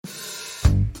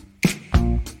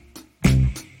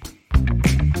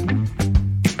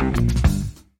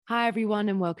Hi, everyone,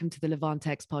 and welcome to the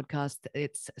Levantex podcast.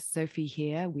 It's Sophie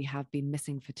here. We have been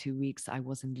missing for 2 weeks. I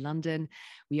was in London.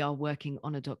 We are working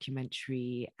on a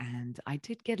documentary, and I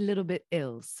did get a little bit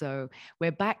ill. So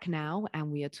we're back now, and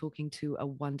we are talking to a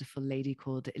wonderful lady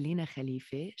called Lina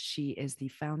Khalife. She is the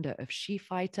founder of She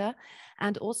Fighter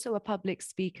and also a public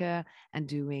speaker and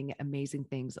doing amazing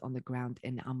things on the ground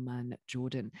in Amman,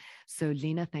 Jordan. So,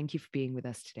 Lina, thank you for being with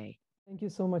us today. Thank you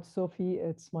so much, Sophie.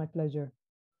 It's my pleasure.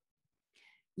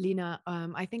 Lina,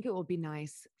 I think it will be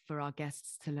nice for our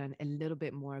guests to learn a little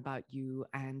bit more about you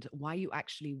and why you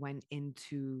actually went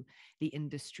into the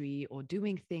industry or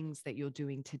doing things that you're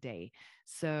doing today.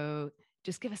 So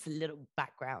just give us a little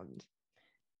background.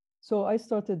 So I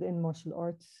started in martial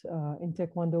arts, in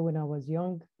Taekwondo when I was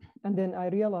young. And then I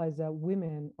realized that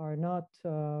women are not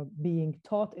being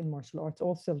taught in martial arts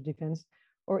or self-defense,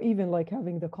 or even like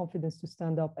having the confidence to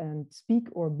stand up and speak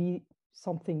or be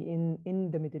something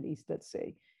in the Middle East, let's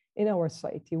say, in our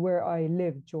society where I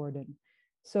live, Jordan.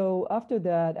 So after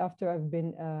that, after I've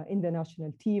been in the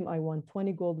national team, I won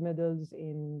 20 gold medals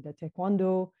in the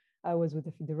Taekwondo. I was with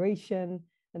the federation,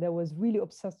 and I was really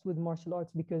obsessed with martial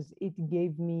arts because it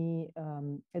gave me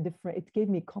it gave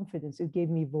me confidence, it gave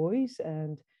me voice,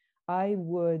 and I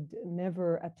would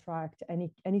never attract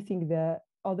anything that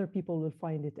other people will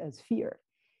find it as fear.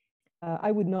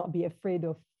 I would not be afraid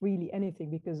of really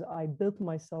anything because I built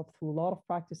myself through a lot of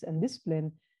practice and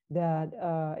discipline that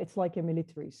it's like a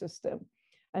military system.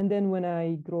 And then when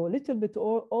I grow a little bit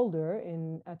older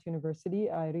at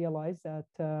university, I realized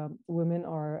that women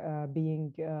are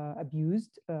being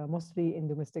abused, mostly in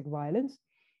domestic violence.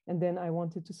 And then I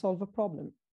wanted to solve a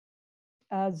problem.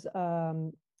 As,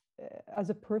 um, as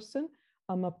a person,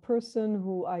 I'm a person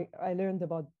who I learned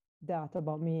about that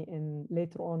about me in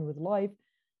later on with life.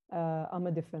 I'm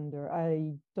a defender.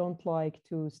 I don't like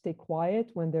to stay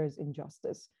quiet when there's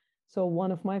injustice. So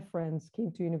one of my friends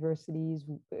came to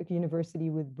university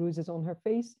with bruises on her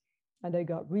face, and I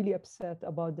got really upset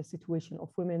about the situation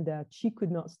of women that she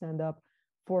could not stand up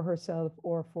for herself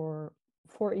or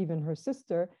for even her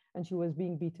sister, and she was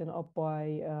being beaten up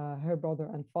by her brother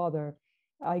and father.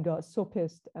 I got so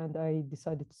pissed, and I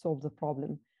decided to solve the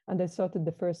problem. And I started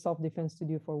the first self-defense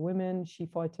studio for women, She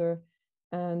Fighter,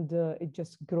 and it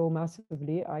just grew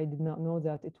massively. I did not know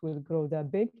that it will grow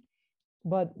that big,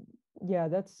 but yeah,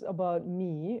 that's about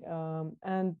me.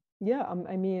 And yeah,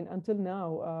 I mean, until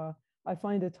now, I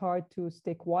find it hard to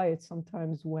stay quiet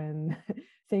sometimes when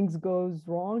things goes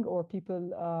wrong or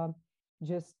people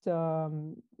just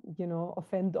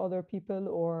offend other people,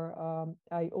 or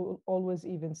always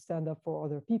even stand up for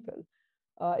other people.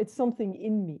 It's something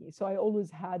in me, so I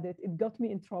always had it. It got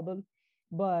me in trouble,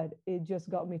 but it just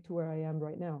got me to where I am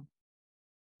right now.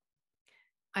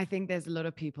 I think there's a lot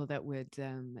of people that would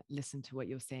listen to what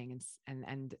you're saying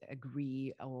and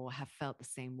agree or have felt the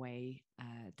same way.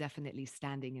 Definitely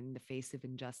standing in the face of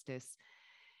injustice.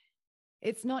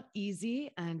 It's not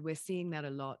easy, and we're seeing that a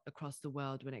lot across the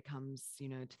world when it comes,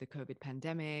 to the COVID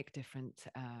pandemic, different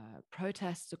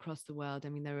protests across the world. I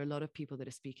mean, there are a lot of people that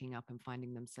are speaking up and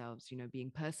finding themselves,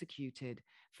 being persecuted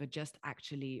for just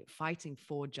actually fighting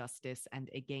for justice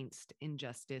and against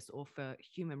injustice or for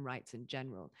human rights in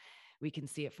general. We can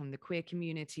see it from the queer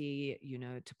community,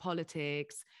 to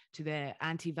politics, to the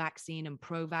anti-vaccine and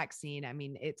pro-vaccine. I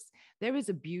mean, there is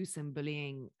abuse and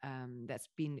bullying that's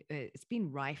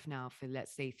been rife now for,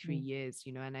 let's say, 3 years,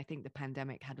 and I think the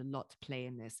pandemic had a lot to play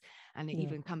in this. And it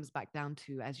even comes back down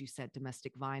to, as you said,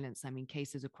 domestic violence. I mean,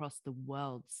 cases across the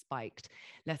world spiked,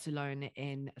 let alone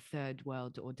in third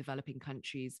world or developing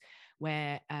countries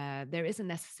where there isn't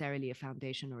necessarily a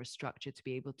foundation or a structure to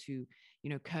be able to,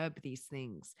 curb these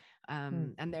things.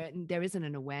 And there isn't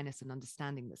an awareness and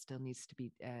understanding that still needs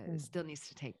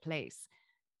to take place.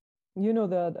 You know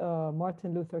that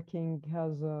Martin Luther King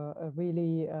has a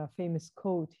really famous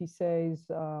quote. He says,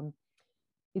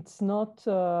 "It's not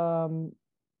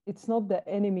it's not the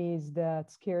enemies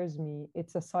that scares me.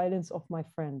 It's the silence of my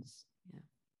friends." Yeah.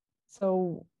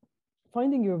 So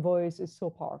finding your voice is so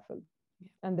powerful. Yeah.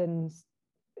 And then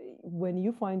when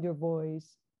you find your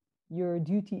voice, your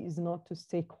duty is not to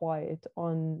stay quiet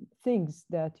on things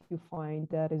that you find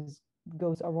that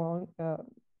goes around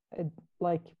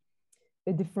like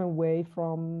a different way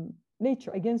from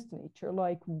nature, against nature.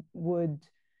 Like, would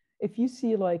if you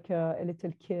see like a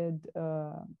little kid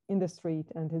in the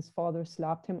street and his father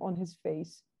slapped him on his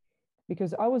face,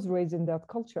 because I was raised in that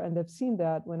culture and I've seen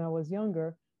that when I was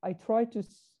younger. I tried to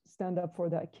stand up for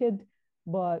that kid,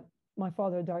 but my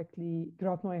father directly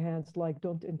grabbed my hands, like,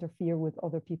 don't interfere with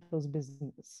other people's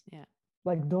business. Yeah.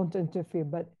 Like, don't interfere.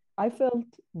 But I felt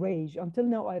rage. Until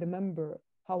now, I remember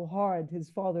how hard his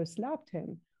father slapped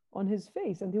him on his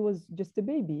face, and he was just a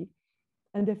baby.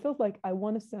 And I felt like I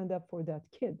want to stand up for that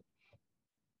kid.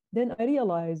 Then I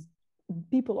realized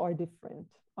people are different.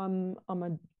 I'm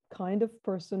a kind of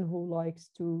person who likes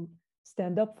to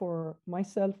stand up for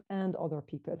myself and other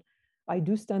people. I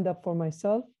do stand up for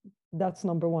myself. That's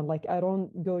number one. Like, I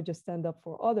don't go just stand up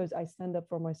for others. I stand up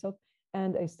for myself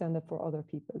and I stand up for other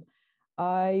people.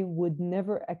 I would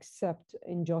never accept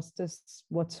injustice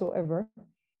whatsoever.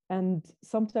 And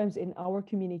sometimes in our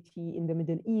community in the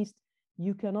Middle East,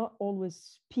 you cannot always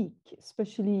speak,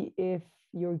 especially if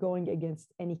you're going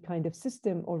against any kind of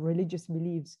system or religious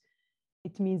beliefs.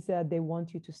 It means that they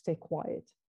want you to stay quiet.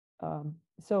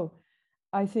 So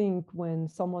I think when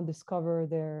someone discover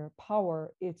their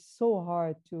power, it's so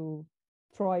hard to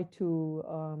try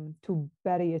to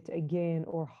bury it again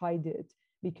or hide it,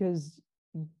 because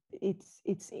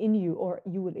it's in you or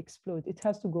you will explode. It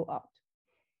has to go out.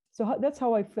 So that's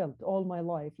how I felt all my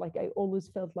life. Like, I always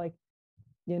felt like,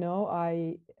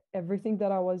 I everything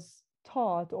that I was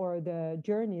taught or the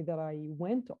journey that I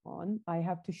went on, I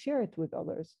have to share it with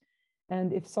others.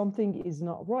 And if something is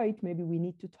not right, maybe we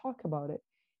need to talk about it.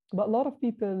 But a lot of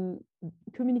people,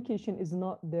 communication is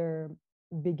not their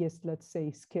biggest, let's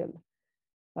say, skill.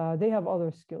 They have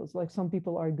other skills. Like, some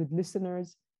people are good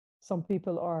listeners, some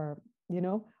people are,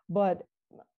 but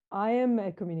I am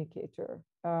a communicator.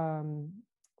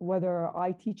 Whether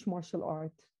I teach martial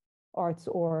arts,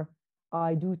 or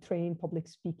I do train public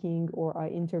speaking, or I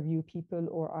interview people,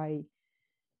 or I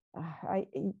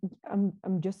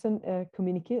I'm just a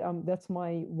communicator. That's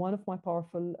one of my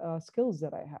powerful skills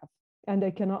that I have, and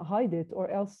I cannot hide it, or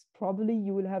else probably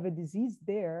you will have a disease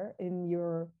there in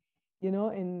your,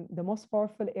 in the most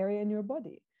powerful area in your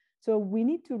body. So we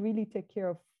need to really take care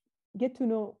of, get to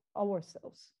know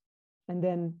ourselves, and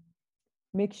then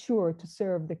make sure to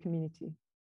serve the community.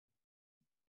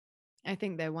 I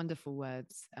think they're wonderful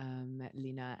words,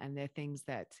 Lina, and they're things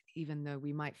that, even though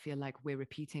we might feel like we're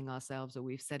repeating ourselves or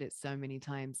we've said it so many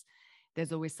times,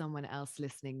 there's always someone else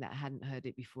listening that hadn't heard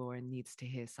it before and needs to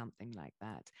hear something like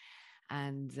that.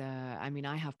 And I mean,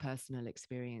 I have personal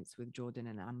experience with Jordan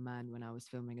and Amman when I was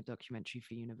filming a documentary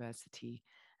for university,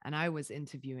 and I was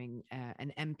interviewing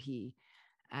an MP,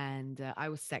 and I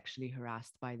was sexually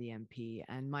harassed by the MP.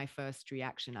 And my first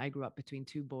reaction, I grew up between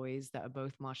two boys that are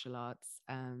both martial arts.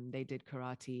 They did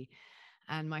karate.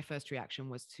 And my first reaction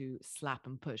was to slap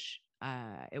and push.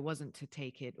 It wasn't to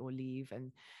take it or leave.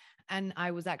 And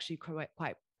I was actually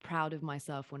quite proud of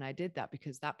myself when I did that,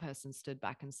 because that person stood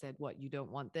back and said, "What, you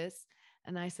don't want this?"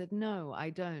 And I said, "No, I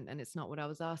don't. And it's not what I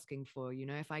was asking for.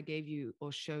 If I gave you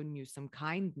or shown you some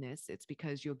kindness, it's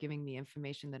because you're giving me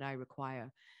information that I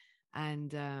require.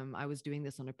 And I was doing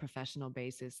this on a professional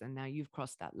basis, and now you've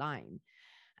crossed that line."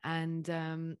 And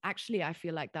actually, I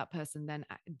feel like that person then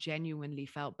genuinely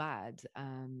felt bad.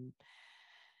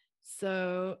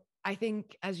 So I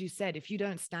think, as you said, if you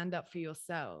don't stand up for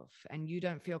yourself and you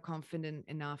don't feel confident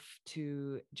enough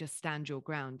to just stand your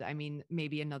ground, I mean,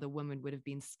 maybe another woman would have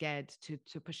been scared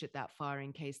to push it that far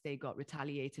in case they got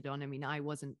retaliated on. I mean, I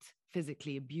wasn't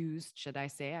physically abused, should I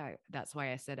say. That's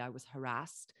why I said I was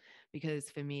harassed,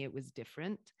 because for me, it was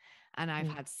different. And I've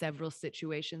had several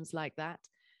situations like that.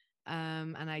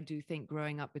 And I do think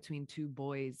growing up between two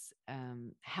boys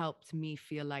helped me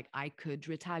feel like I could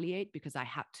retaliate because I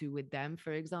had to with them,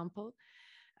 for example,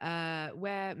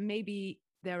 where maybe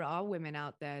there are women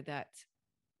out there that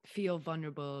feel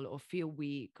vulnerable or feel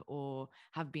weak or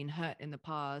have been hurt in the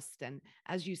past. And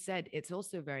as you said, it's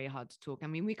also very hard to talk. I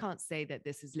mean, we can't say that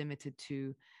this is limited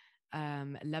to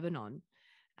Lebanon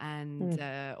and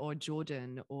or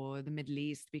Jordan or the Middle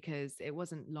East, because it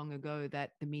wasn't long ago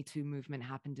that the Me Too movement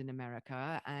happened in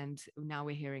America, and now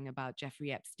we're hearing about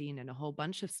Jeffrey Epstein, and a whole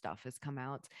bunch of stuff has come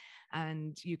out.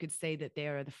 And you could say that they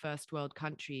are the first world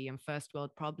country and first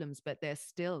world problems, but there's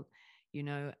still,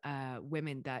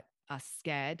 women that are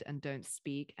scared and don't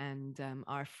speak, and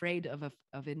are afraid of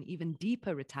an even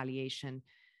deeper retaliation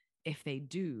if they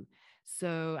do.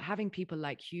 So having people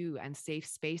like you and safe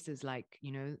spaces like,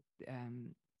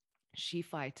 She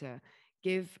Fighter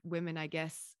give women, I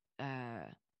guess,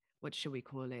 what should we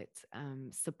call it,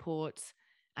 support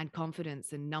and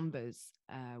confidence in numbers,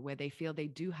 where they feel they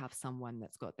do have someone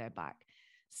that's got their back.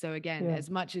 So again, as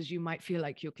much as you might feel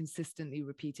like you're consistently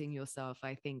repeating yourself,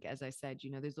 I think, as I said,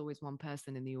 there's always one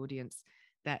person in the audience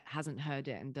that hasn't heard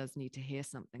it and does need to hear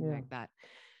something like that.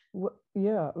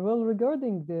 Well,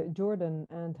 regarding the Jordan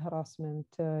and harassment,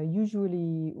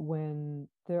 usually when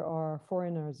there are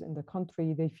foreigners in the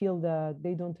country, they feel that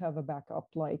they don't have a backup,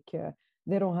 like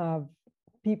they don't have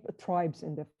tribes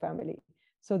in the family.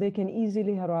 So they can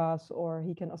easily harass, or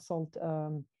he can assault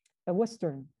a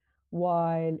Western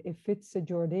While if it's a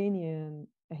Jordanian,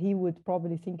 he would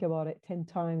probably think about it 10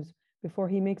 times before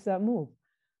he makes that move.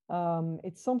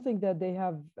 It's something that they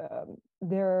have,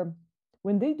 they're,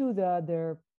 when they do that,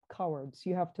 they're cowards.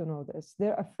 You have to know this.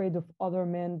 They're afraid of other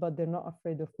men, but they're not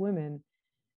afraid of women.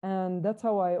 And that's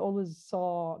how I always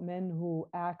saw men who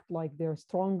act like they're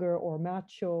stronger or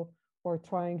macho or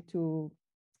trying to,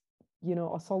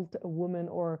 assault a woman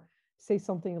or say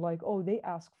something like, oh, they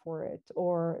ask for it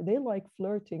or they like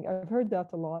flirting. I've heard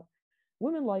that a lot.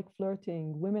 Women like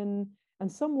flirting,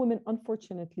 and some women,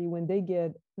 unfortunately, when they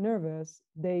get nervous,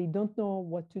 they don't know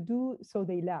what to do. So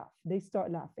they laugh, they start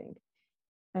laughing.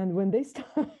 And when they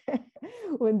start,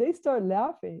 when they start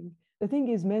laughing, the thing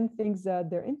is, men think that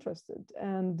they're interested,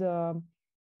 and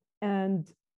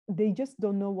they just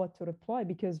don't know what to reply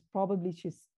because probably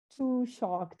she's too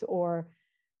shocked,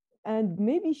 and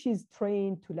maybe she's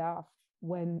trained to laugh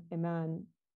when a man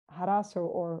harass her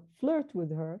or flirt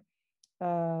with her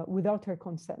without her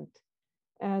consent.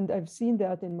 And I've seen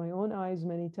that in my own eyes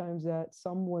many times that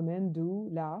some women do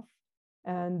laugh,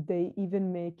 and they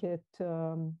even make it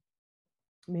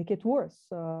worse.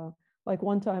 Like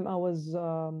one time I was,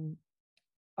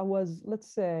 let's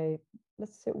say,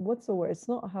 what's the word? It's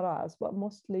not harass, but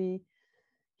mostly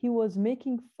he was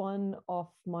making fun of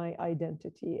my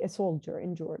identity, a soldier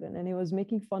in Jordan, and he was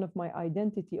making fun of my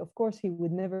identity. Of course, he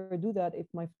would never do that if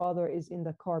my father is in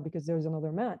the car because there's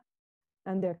another man,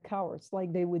 and they're cowards.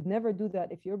 Like they would never do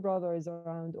that if your brother is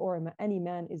around or any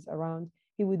man is around.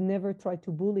 He would never try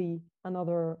to bully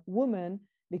another woman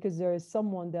because there is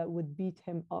someone that would beat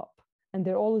him up, and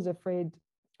they're always afraid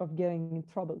of getting in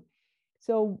trouble.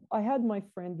 So I had my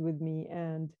friend with me,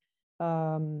 and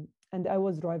I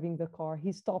was driving the car.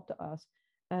 He stopped us,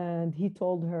 and he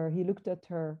told her, he looked at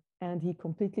her, and he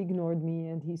completely ignored me,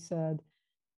 and he said,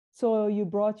 so you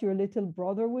brought your little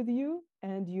brother with you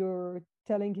and you're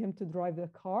telling him to drive the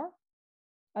car?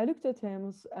 I looked at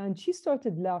him and she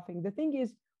started laughing. The thing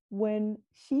is, when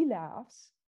she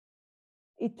laughs,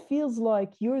 it feels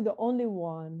like you're the only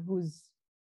one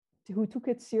who took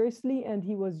it seriously and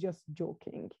he was just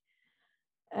joking.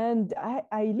 And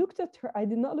I looked at her. I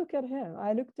did not look at him.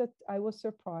 I was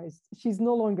surprised. She's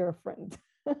no longer a friend.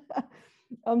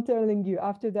 I'm telling you,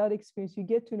 after that experience, you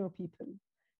get to know people.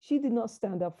 She did not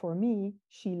stand up for me.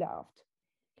 She laughed.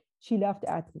 She laughed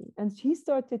at me. And he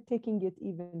started taking it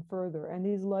even further. And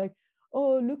he's like,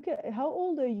 oh, look at, how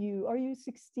old are you? Are you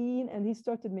 16? And he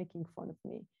started making fun of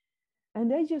me.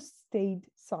 And I just stayed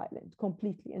silent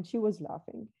completely. And she was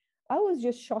laughing. I was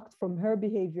just shocked from her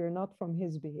behavior, not from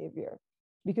his behavior.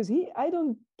 Because I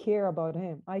don't care about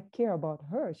him. I care about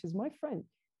her. She's my friend.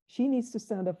 She needs to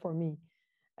stand up for me.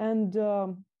 And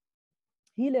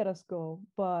he let us go.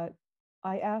 But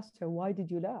I asked her, why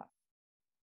did you laugh?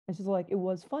 And she's like, it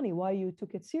was funny. Why you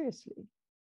took it seriously?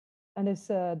 And I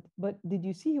said, but did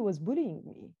you see he was bullying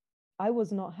me? I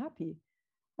was not happy.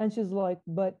 And she's like,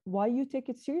 but why you take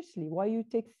it seriously? Why you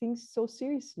take things so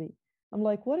seriously? I'm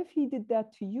like, what if he did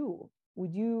that to you?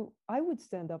 I would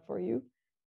stand up for you.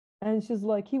 And she's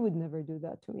like, he would never do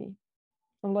that to me.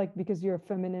 I'm like, because you're a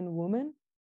feminine woman.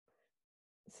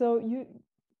 So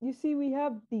you see, we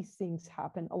have these things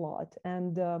happen a lot.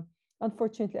 And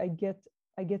unfortunately, I get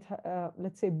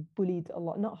let's say bullied a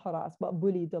lot, not harassed, but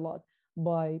bullied a lot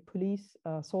by police,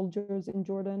 soldiers in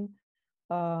Jordan.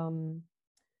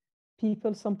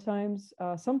 People sometimes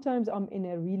I'm in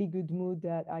a really good mood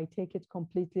that I take it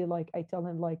completely, like I tell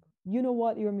him, like, you know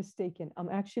what, you're mistaken. I'm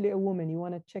actually a woman. You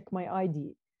want to check my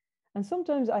ID? And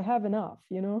sometimes I have enough,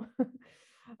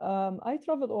 I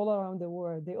traveled all around the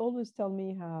world. They always tell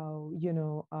me how,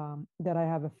 that I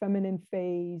have a feminine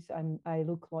face. I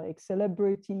look like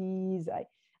celebrities.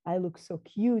 I look so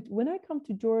cute. When I come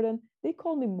to Jordan, they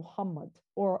call me Muhammad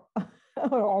or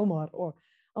or Omar, or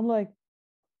I'm like,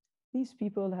 these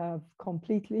people have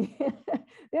completely,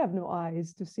 they have no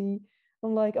eyes to see.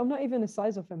 I'm like, I'm not even the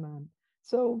size of a man.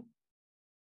 So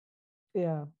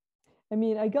yeah, I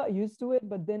mean, I got used to it,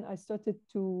 but then I started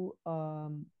to,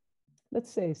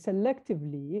 let's say,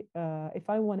 selectively, if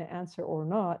I want to answer or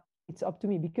not, it's up to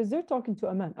me because they're talking to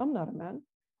a man. I'm not a man.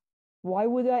 Why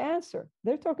would I answer?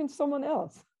 They're talking to someone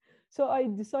else. So I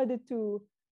decided to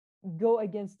go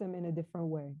against them in a different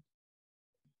way.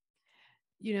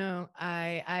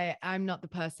 I'm not the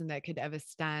person that could ever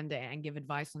stand and give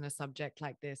advice on a subject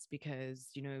like this because,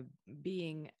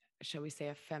 being, shall we say,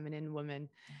 a feminine woman,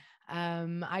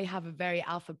 I have a very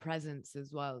alpha presence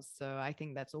as well. So I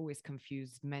think that's always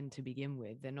confused men to begin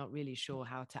with. They're not really sure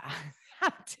how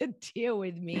to deal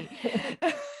with me.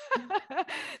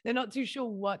 They're not too sure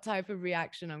what type of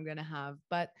reaction I'm going to have.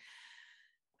 But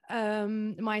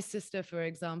my sister, for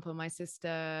example,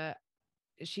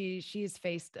 she's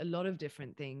faced a lot of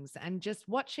different things, and just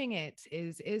watching it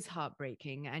is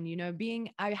heartbreaking.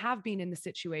 And I have been in the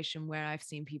situation where I've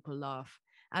seen people laugh,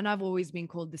 and I've always been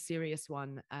called the serious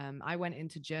one. I went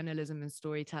into journalism and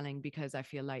storytelling because I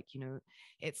feel like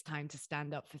it's time to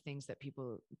stand up for things that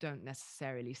people don't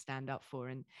necessarily stand up for,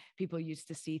 and people used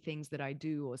to see things that I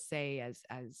do or say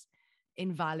as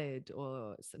invalid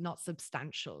or not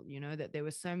substantial, that there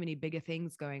were so many bigger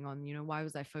things going on. Why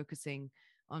was I focusing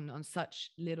on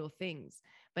such little things?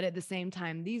 But at the same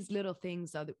time, these little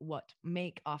things are what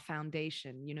make our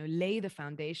foundation, lay the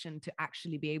foundation to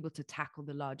actually be able to tackle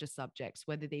the larger subjects,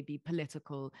 whether they be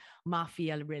political,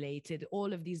 mafia related,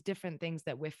 all of these different things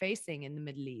that we're facing in the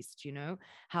Middle East,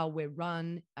 how we're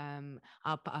run,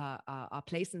 our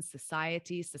place in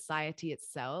society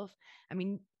itself. I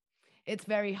mean, it's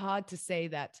very hard to say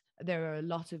that there are a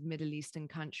lot of Middle Eastern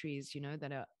countries,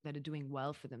 that are doing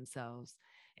well for themselves,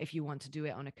 if you want to do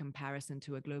it on a comparison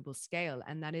to a global scale.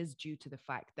 And that is due to the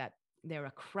fact that there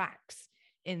are cracks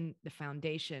in the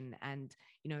foundation, and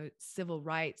civil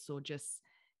rights, or just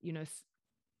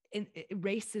in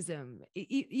racism,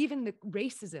 even the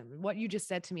racism, what you just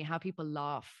said to me, how people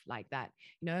laugh like that,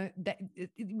 that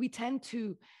we tend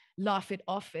to laugh it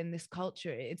off in this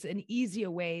culture. It's an easier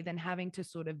way than having to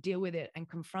sort of deal with it and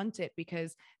confront it,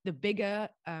 because the bigger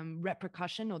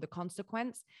repercussion or the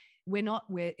consequence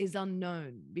is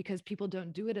unknown, because people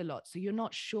don't do it a lot. So you're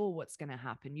not sure what's going to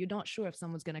happen. You're not sure if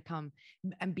someone's going to come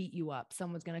and beat you up,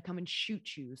 someone's going to come and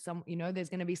shoot you, there's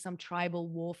going to be some tribal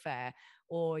warfare,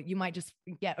 or you might just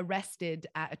get arrested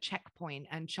at a checkpoint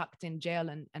and chucked in jail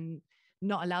and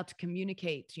not allowed to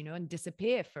communicate, and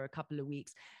disappear for a couple of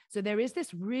weeks. So there is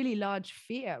this really large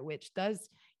fear, which does,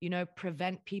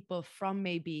 prevent people from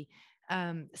maybe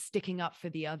sticking up for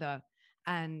the other,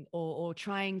 and or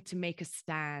trying to make a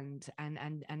stand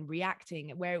and reacting,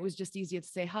 where it was just easier to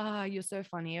say, ha, you're so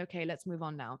funny, okay, let's move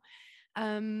on now.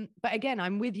 But again,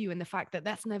 I'm with you in the fact that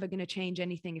that's never going to change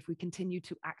anything if we continue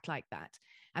to act like that.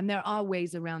 And there are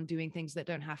ways around doing things that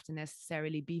don't have to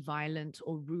necessarily be violent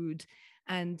or rude.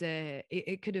 And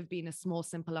it could have been a small,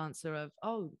 simple answer of,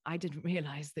 oh, I didn't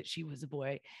realize that she was a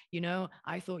boy.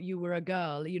 I thought you were a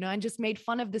girl, and just made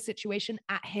fun of the situation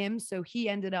at him. So he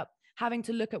ended up having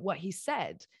to look at what he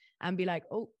said and be like,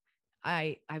 oh,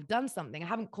 I've done something. I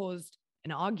haven't caused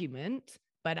an argument,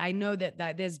 but I know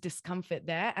that there's discomfort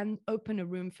there, and open a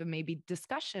room for maybe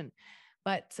discussion.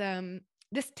 But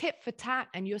this tit for tat,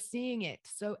 and you're seeing it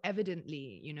so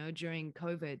evidently, during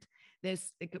COVID,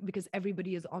 because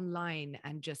everybody is online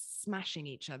and just smashing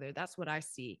each other. That's what I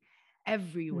see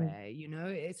everywhere.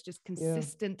 It's just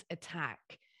consistent attack.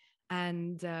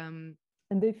 And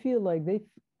they feel like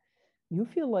you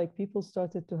feel like people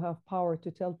started to have power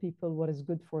to tell people what is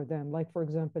good for them. Like, for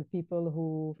example, people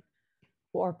who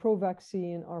are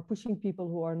pro-vaccine are pushing people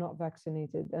who are not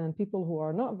vaccinated, and people who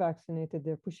are not vaccinated,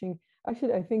 they're pushing.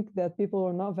 Actually, I think that people who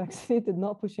are not vaccinated,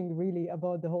 not pushing really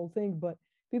about the whole thing, but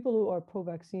people who are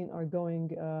pro-vaccine are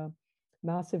going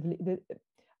massively.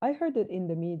 I heard it in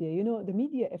the media, the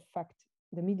media effect,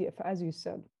 as you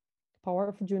said, power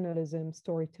of journalism,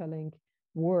 storytelling,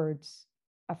 words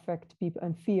affect people,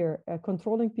 and fear.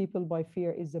 Controlling people by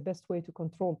fear is the best way to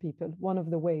control people. One of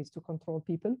the ways to control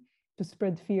people, to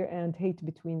spread fear and hate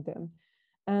between them.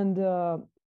 And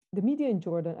the media in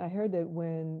Jordan, I heard that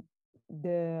when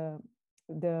the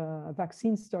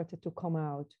vaccine started to come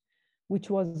out, which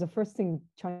was the first thing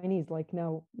Chinese, like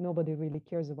now nobody really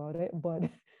cares about it, but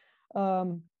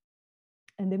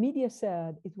and the media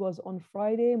said it was on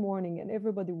Friday morning, and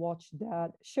everybody watched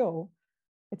that show.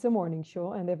 It's a morning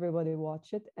show and everybody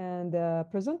watched it. And the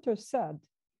presenter said,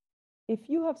 if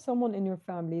you have someone in your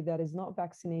family that is not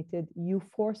vaccinated, you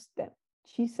force them.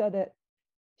 She said it.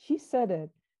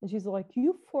 And she's like,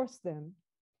 you force them,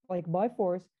 like by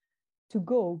force, to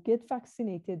go get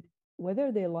vaccinated,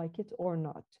 whether they like it or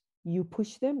not. You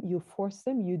push them, you force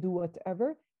them, you do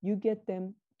whatever, you get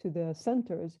them to the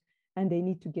centers, and they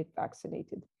need to get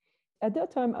vaccinated. At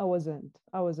that time, I wasn't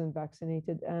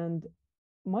vaccinated. And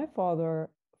my father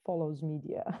follows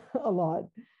media a lot,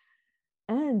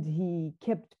 and he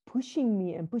kept pushing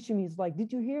me. He's like,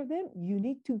 did you hear them? You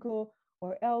need to go,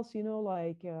 or else,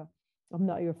 I'm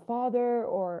not your father.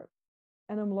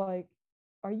 And I'm like,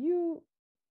 do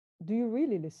you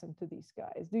really listen to these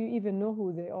guys? Do you even know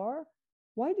who they are?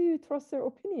 Why do you trust their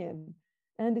opinion?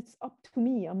 And it's up to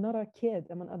me. I'm not a kid,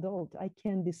 I'm an adult. I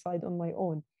can decide on my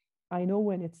own. I know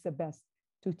when it's the best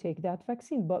to take that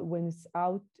vaccine, but when it's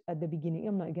out at the beginning,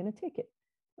 I'm not going to take it.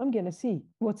 I'm going to see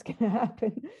what's going to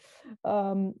happen.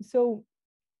 So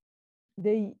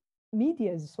the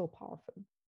media is so powerful.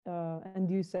 And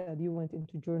you said you went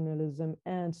into journalism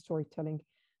and storytelling.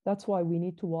 That's why we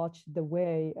need to watch the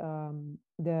way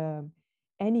the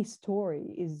any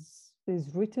story is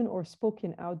written or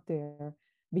spoken out there,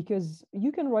 because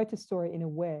you can write a story in a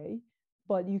way,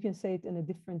 but you can say it in a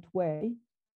different way.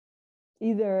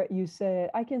 Either you say,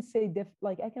 I can say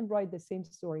like I can write the same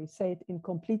story, say it in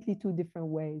completely two different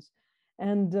ways,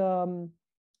 and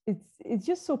it's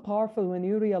just so powerful when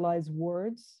you realize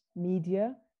words,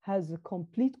 media has a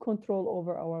complete control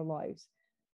over our lives,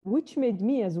 which made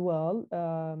me as well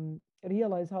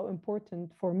realize how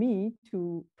important for me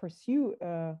to pursue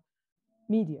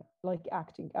media, like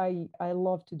acting. I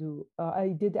love to do.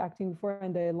 I did acting before,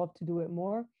 and I love to do it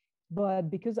more. But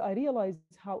because I realized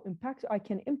how I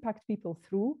can impact people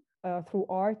through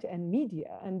art and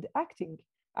media and acting,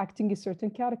 acting a certain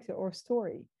character or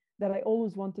story that I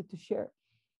always wanted to share.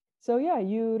 So yeah,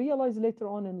 you realize later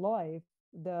on in life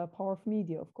the power of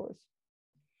media, of course.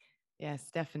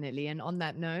 Yes, definitely. And on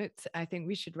that note, I think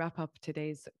we should wrap up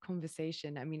today's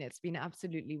conversation. I mean, it's been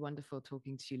absolutely wonderful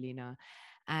talking to you, Lina.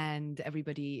 And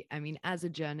everybody, I mean, as a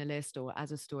journalist or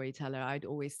as a storyteller, I'd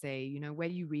always say,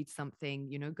 when you read something,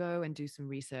 go and do some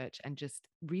research and just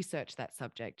research that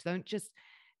subject. Don't just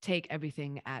take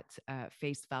everything at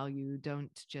face value.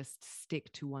 Don't just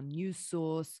stick to one news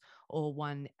source or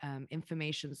one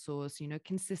information source.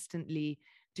 Consistently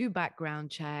do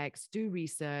background checks, do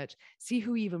research, see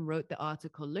who even wrote the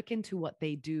article, look into what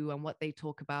they do and what they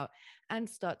talk about, and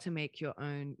start to make your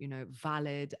own,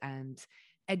 valid and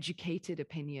educated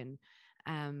opinion.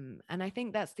 And I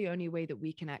think that's the only way that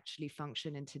we can actually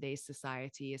function in today's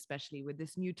society, especially with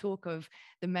this new talk of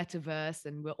the metaverse,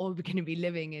 and we're all going to be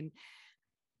living in,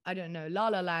 I don't know, La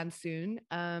La Land soon.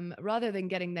 Rather than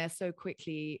getting there so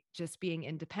quickly, just being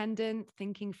independent,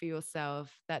 thinking for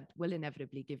yourself, that will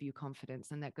inevitably give you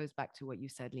confidence. And that goes back to what you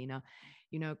said, Lina.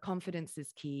 Confidence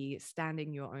is key,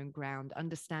 standing your own ground,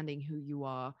 understanding who you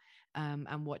are,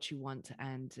 and what you want,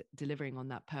 and delivering on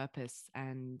that purpose.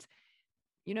 And,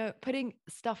 putting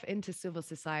stuff into civil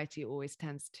society always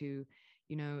tends to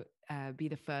be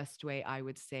the first way, I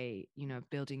would say,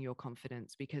 building your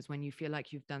confidence, because when you feel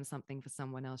like you've done something for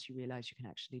someone else, you realize you can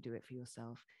actually do it for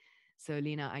yourself. So,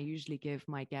 Lina, I usually give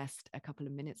my guest a couple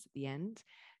of minutes at the end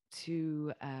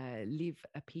to leave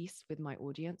a piece with my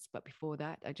audience. But before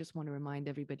that, I just want to remind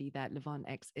everybody that Levant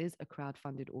X is a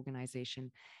crowdfunded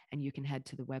organization, and you can head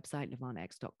to the website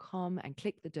levantx.com and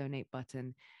click the donate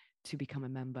button to become a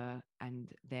member,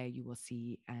 and there you will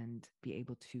see and be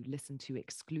able to listen to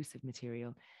exclusive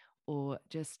material or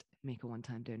just make a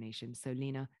one-time donation. So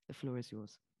Lina, the floor is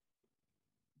yours.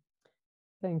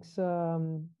 Thanks.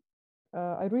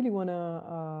 I really want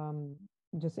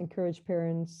to just encourage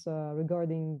parents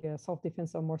regarding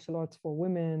self-defense and martial arts for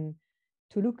women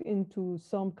to look into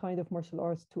some kind of martial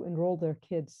arts, to enroll their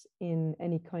kids in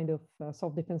any kind of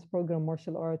self-defense program,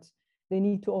 martial arts. They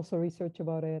need to also research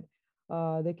about it.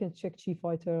 They can check Chi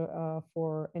Fighter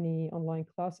for any online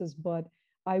classes, but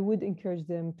I would encourage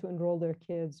them to enroll their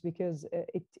kids, because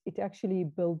it actually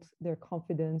builds their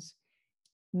confidence.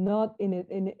 Not in it,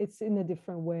 it's in a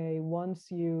different way.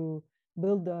 Once you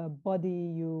build a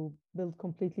body, you build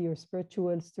completely your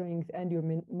spiritual strength and your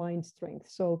mind strength.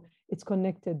 So it's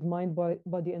connected, mind,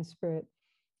 body, and spirit.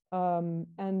 When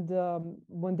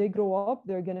they grow up,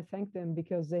 they're gonna thank them,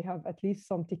 because they have at least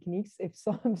some techniques if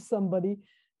somebody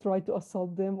try to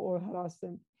assault them or harass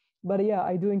them. But yeah,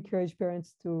 I do encourage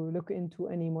parents to look into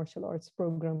any martial arts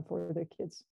program for their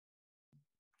kids.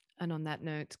 And on that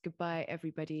note, goodbye,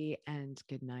 everybody, and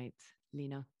good night,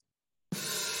 Lina.